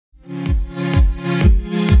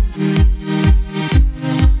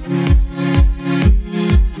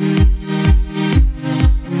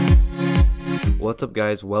What's up,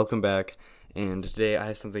 guys? Welcome back. And today I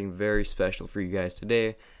have something very special for you guys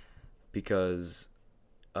today because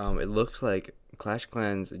it looks like Clash of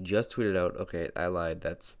Clans just tweeted out. Okay, I lied.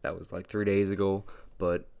 That was like 3 days ago,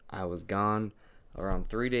 but I was gone. Around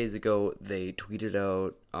 3 days ago, they tweeted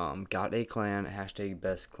out, "Got a clan hashtag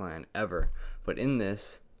best clan ever." But in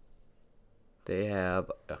this, they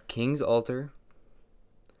have a king's altar,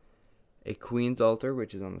 a queen's altar,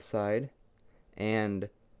 which is on the side, and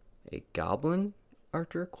a goblin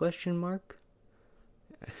archer question mark.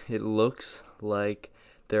 It looks like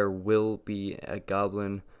there will be a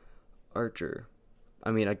goblin archer.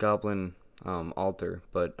 I mean a goblin altar,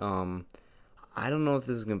 but I don't know if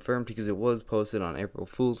this is confirmed because it was posted on April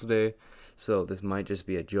Fool's Day, so this might just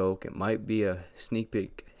be a joke. It might be a sneak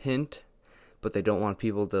peek hint, but they don't want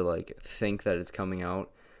people to like think that it's coming out,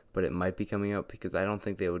 but it might be coming out because I don't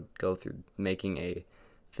think they would go through making a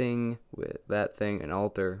thing with that thing, an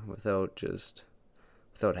altar, without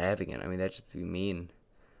having it. I mean, that'd just be mean.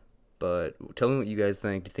 But tell me what you guys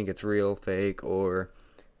think. Do you think it's real, fake, or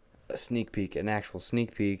a sneak peek, an actual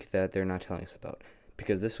sneak peek that they're not telling us about?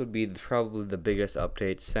 Because this would be probably the biggest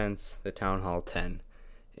update since the Town Hall 10,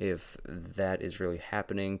 if that is really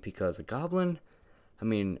happening. Because a goblin, I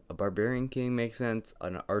mean, a barbarian king makes sense,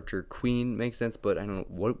 an archer queen makes sense, but I don't know,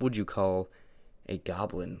 what would you call a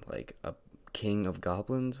goblin? Like a king of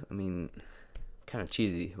goblins? I mean, kind of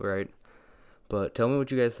cheesy, right? But tell me what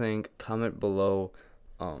you guys think. Comment below.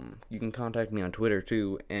 You can contact me on Twitter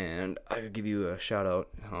too, and I could give you a shout out.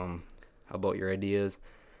 How about your ideas?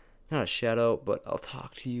 Not a shout out, but I'll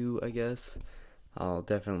talk to you, I guess. I'll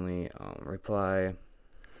definitely reply.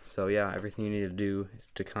 So yeah, everything you need to do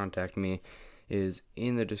to contact me is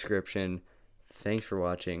in the description. Thanks for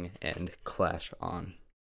watching, and clash on.